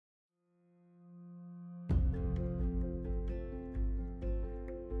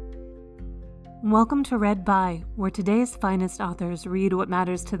Welcome to Read By, where today's finest authors read what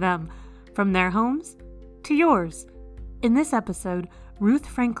matters to them, from their homes to yours. In this episode, Ruth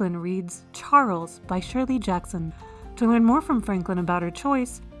Franklin reads Charles by Shirley Jackson. To learn more from Franklin about her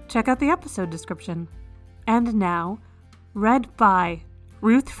choice, check out the episode description. And now, Read By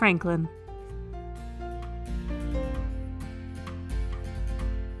Ruth Franklin.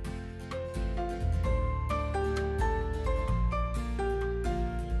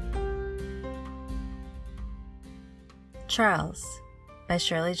 Charles by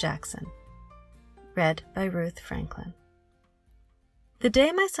Shirley Jackson. Read by Ruth Franklin. The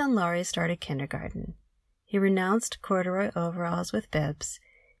day my son Laurie started kindergarten, he renounced corduroy overalls with bibs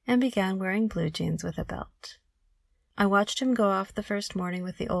and began wearing blue jeans with a belt. I watched him go off the first morning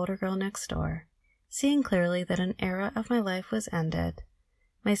with the older girl next door, seeing clearly that an era of my life was ended,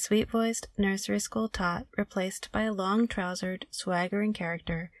 my sweet-voiced nursery school tot replaced by a long-trousered, swaggering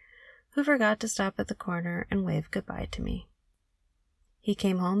character who forgot to stop at the corner and wave goodbye to me. He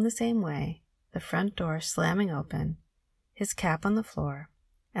came home the same way, the front door slamming open, his cap on the floor,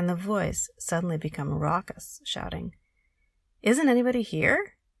 and the voice suddenly become raucous, shouting, "Isn't anybody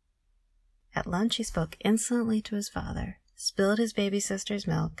here?" At lunch he spoke insolently to his father, spilled his baby sister's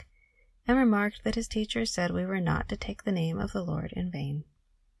milk, and remarked that his teacher said we were not to take the name of the Lord in vain.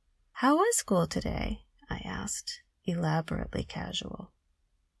 "How was school today?" I asked, elaborately casual.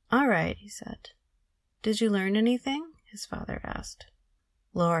 "All right," he said. "Did you learn anything?" his father asked.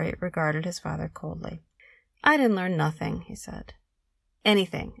 Laurie regarded his father coldly. "I didn't learn nothing," he said.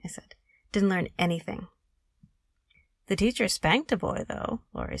 "Anything," I said. "Didn't learn anything." "The teacher spanked a boy, though,"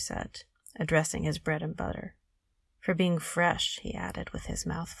 Laurie said, addressing his bread and butter. "For being fresh," he added with his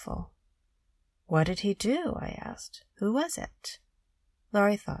mouth full. "What did he do?" I asked. "Who was it?"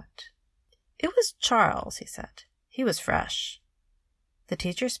 Laurie thought. "It was Charles," he said. "He was fresh. The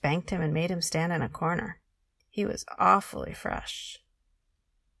teacher spanked him and made him stand in a corner. He was awfully fresh."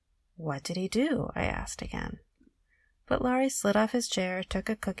 "What did he do?" I asked again. But Laurie slid off his chair, took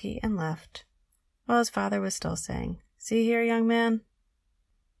a cookie, and left, while his father was still saying, "See here, young man."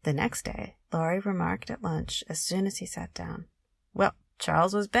 The next day, Laurie remarked at lunch as soon as he sat down, "Well,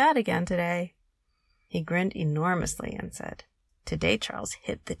 Charles was bad again today." He grinned enormously and said, "Today Charles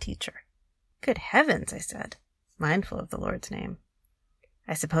hit the teacher." "Good heavens," I said, mindful of the Lord's name.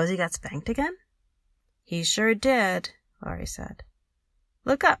 "I suppose he got spanked again?" "He sure did," Laurie said.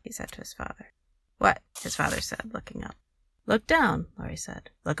 "Look up," he said to his father. "What?" his father said, looking up. "Look down," Laurie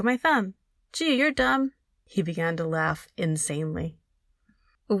said. "Look at my thumb." "Gee, you're dumb." He began to laugh insanely.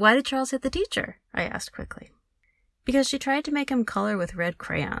 "Why did Charles hit the teacher?" I asked quickly. "Because she tried to make him color with red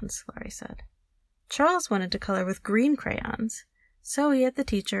crayons," Laurie said. "Charles wanted to color with green crayons, so he hit the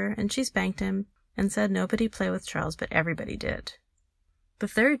teacher, and she spanked him and said nobody play with Charles, but everybody did." The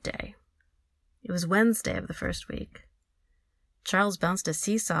third day, it was Wednesday of the first week, Charles bounced a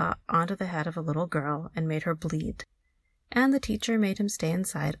seesaw onto the head of a little girl and made her bleed, and the teacher made him stay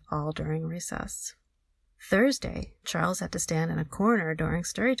inside all during recess. Thursday, Charles had to stand in a corner during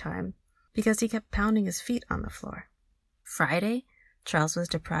story time because he kept pounding his feet on the floor. Friday, Charles was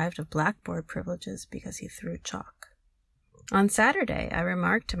deprived of blackboard privileges because he threw chalk. On Saturday, I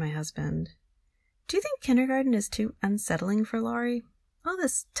remarked to my husband, "Do you think kindergarten is too unsettling for Laurie? All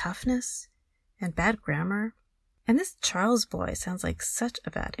this toughness and bad grammar, and this Charles boy sounds like such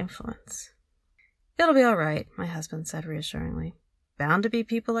a bad influence." "It'll be all right," my husband said reassuringly. "Bound to be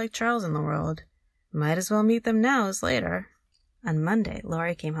people like Charles in the world. Might as well meet them now as later." On Monday,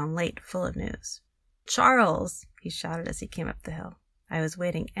 Laurie came home late, full of news. "Charles!" he shouted as he came up the hill. I was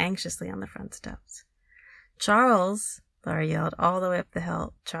waiting anxiously on the front steps. "Charles!" Laurie yelled all the way up the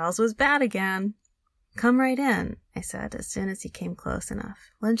hill. "Charles was bad again." "Come right in," I said as soon as he came close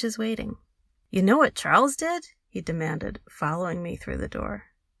enough. "Lunch is waiting." "You know what Charles did?" he demanded, following me through the door.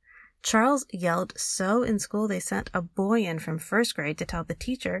 "Charles yelled so in school they sent a boy in from first grade to tell the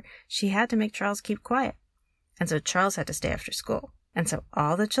teacher she had to make Charles keep quiet. And so Charles had to stay after school. And so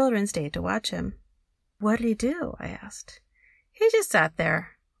all the children stayed to watch him." "What did he do?" I asked. "He just sat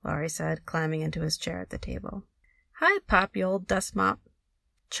there," Laurie said, climbing into his chair at the table. "Hi, Pop, you old dust mop."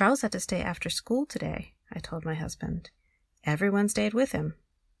 "Charles had to stay after school today," I told my husband. "Everyone stayed with him."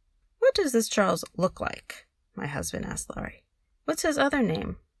 "What does this Charles look like?" my husband asked Laurie. "What's his other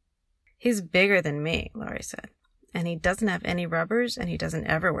name?" "He's bigger than me," Laurie said. "And he doesn't have any rubbers, and he doesn't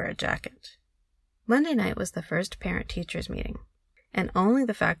ever wear a jacket." Monday night was the first parent-teachers meeting, and only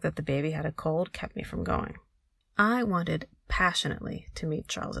the fact that the baby had a cold kept me from going. I wanted passionately to meet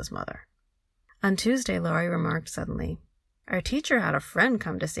Charles's mother. On Tuesday, Laurie remarked suddenly, "Our teacher had a friend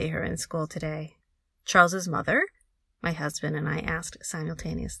come to see her in school today." "Charles's mother?" my husband and I asked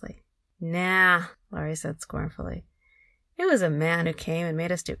simultaneously. Nah, Laurie said scornfully. It was a man who came and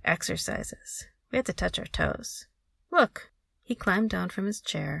made us do exercises. We had to touch our toes. Look. He climbed down from his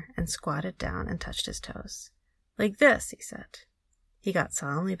chair and squatted down and touched his toes. Like this, he said. He got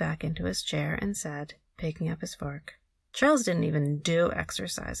solemnly back into his chair and said, picking up his fork, Charles didn't even do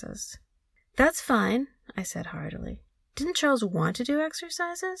exercises. That's fine, I said heartily. Didn't Charles want to do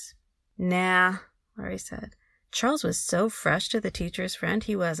exercises? Nah, Laurie said. Charles was so fresh to the teacher's friend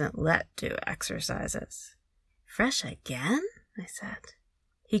he wasn't let do exercises. Fresh again? I said.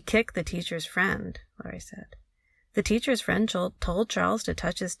 He kicked the teacher's friend, Laurie said. The teacher's friend told Charles to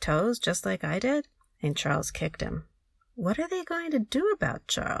touch his toes just like I did, and Charles kicked him. What are they going to do about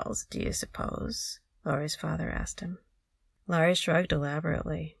Charles, do you suppose? Laurie's father asked him. Laurie shrugged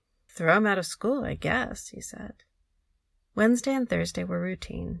elaborately. Throw him out of school, I guess, he said. Wednesday and Thursday were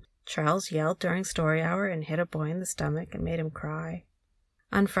routine. Charles yelled during story hour and hit a boy in the stomach and made him cry.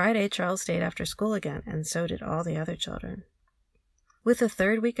 On Friday, Charles stayed after school again, and so did all the other children. With the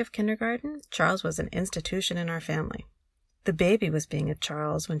third week of kindergarten, Charles was an institution in our family. The baby was being a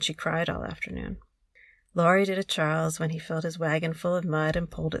Charles when she cried all afternoon. Laurie did a Charles when he filled his wagon full of mud and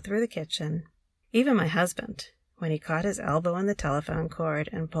pulled it through the kitchen. Even my husband, when he caught his elbow in the telephone cord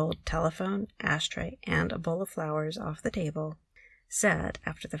and pulled telephone, ashtray, and a bowl of flowers off the table, said,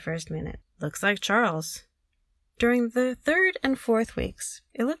 after the first minute, Looks like Charles. During the third and fourth weeks,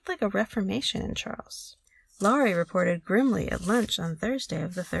 it looked like a reformation in Charles. Laurie reported grimly at lunch on Thursday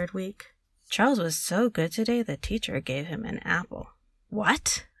of the third week. Charles was so good today the teacher gave him an apple.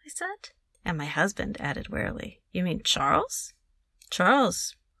 What? I said. And my husband added warily, You mean Charles?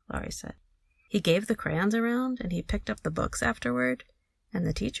 Charles, Laurie said. He gave the crayons around and he picked up the books afterward, and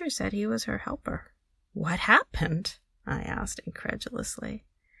the teacher said he was her helper. What happened? I asked incredulously.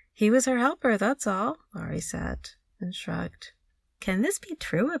 He was her helper, that's all, Laurie said, and shrugged. Can this be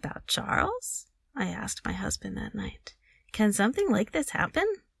true about Charles? I asked my husband that night. Can something like this happen?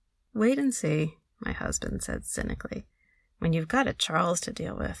 Wait and see, my husband said cynically. When you've got a Charles to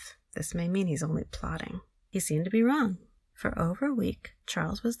deal with, this may mean he's only plotting. He seemed to be wrong. For over a week,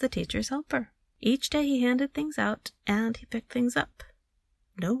 Charles was the teacher's helper. Each day he handed things out, and he picked things up.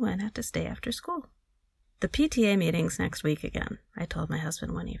 No one had to stay after school. The PTA meeting's next week again, I told my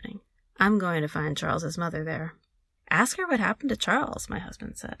husband one evening. I'm going to find Charles's mother there. Ask her what happened to Charles, my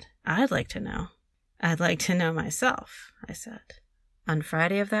husband said. I'd like to know. I'd like to know myself, I said. On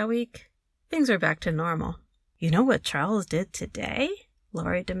Friday of that week, things were back to normal. You know what Charles did today?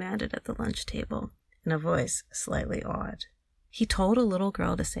 Laurie demanded at the lunch table, in a voice slightly awed. He told a little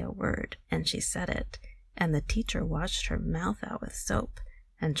girl to say a word, and she said it, and the teacher washed her mouth out with soap,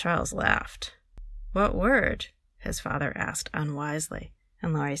 and Charles laughed. What word? His father asked unwisely,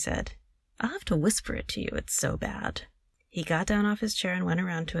 and Laurie said, I'll have to whisper it to you, it's so bad. He got down off his chair and went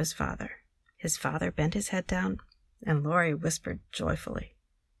around to his father. His father bent his head down, and Laurie whispered joyfully.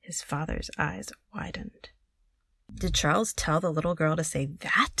 His father's eyes widened. Did Charles tell the little girl to say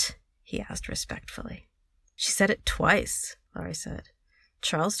that? He asked respectfully. She said it twice, Laurie said.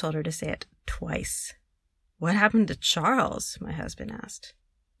 Charles told her to say it twice. What happened to Charles? My husband asked.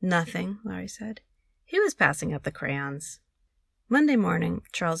 Nothing, Laurie said. He was passing up the crayons. Monday morning,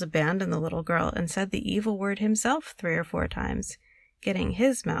 Charles abandoned the little girl and said the evil word himself 3 or 4 times, getting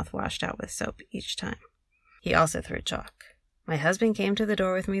his mouth washed out with soap each time. He also threw chalk. My husband came to the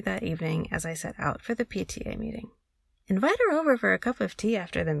door with me that evening as I set out for the PTA meeting. Invite her over for a cup of tea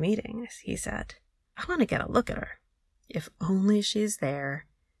after the meeting, he said. I want to get a look at her. If only she's there,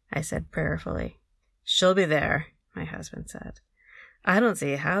 I said prayerfully. She'll be there, my husband said. I don't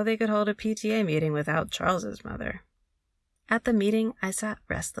see how they could hold a PTA meeting without Charles's mother. At the meeting, I sat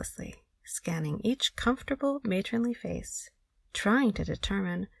restlessly, scanning each comfortable matronly face, trying to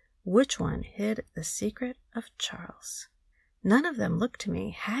determine which one hid the secret of Charles. None of them looked to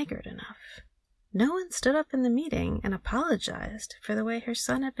me haggard enough. No one stood up in the meeting and apologized for the way her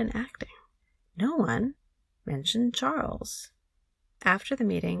son had been acting. No one mentioned Charles. After the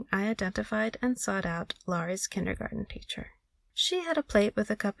meeting, I identified and sought out Laurie's kindergarten teacher. She had a plate with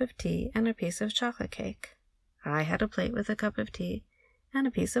a cup of tea and a piece of chocolate cake. I had a plate with a cup of tea and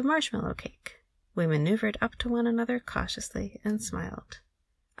a piece of marshmallow cake. We maneuvered up to one another cautiously and smiled.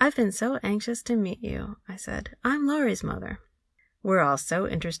 I've been so anxious to meet you, I said. I'm Laurie's mother. We're all so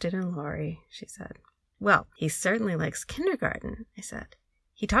interested in Laurie, she said. Well, he certainly likes kindergarten, I said.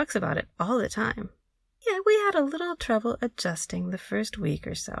 He talks about it all the time. Yeah, we had a little trouble adjusting the first week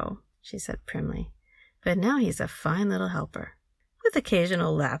or so, she said primly. But now he's a fine little helper. With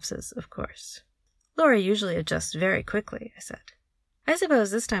occasional lapses, of course. Laurie usually adjusts very quickly, I said. I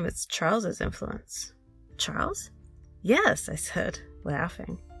suppose this time it's Charles's influence. Charles? Yes, I said,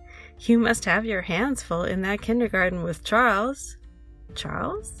 laughing. You must have your hands full in that kindergarten with Charles.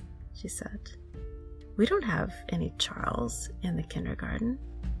 Charles? She said. We don't have any Charles in the kindergarten.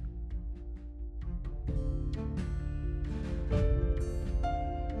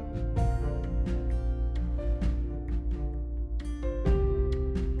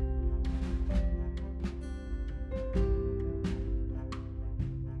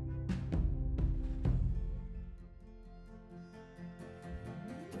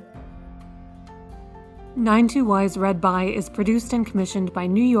 Nine Two Y's Read By is produced and commissioned by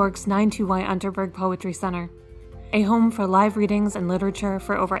New York's 92Y Unterberg Poetry Center, a home for live readings and literature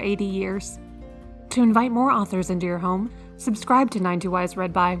for over 80 years. To invite more authors into your home, subscribe to 92Y's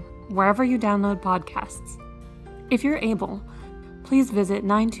Read By wherever you download podcasts. If you're able, please visit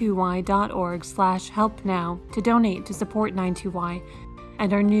 92y.org/helpnow to donate to support 92Y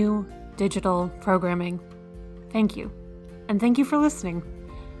and our new digital programming. Thank you, and thank you for listening.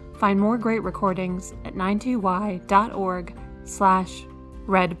 Find more great recordings at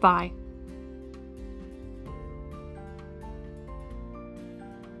 92y.org/readby.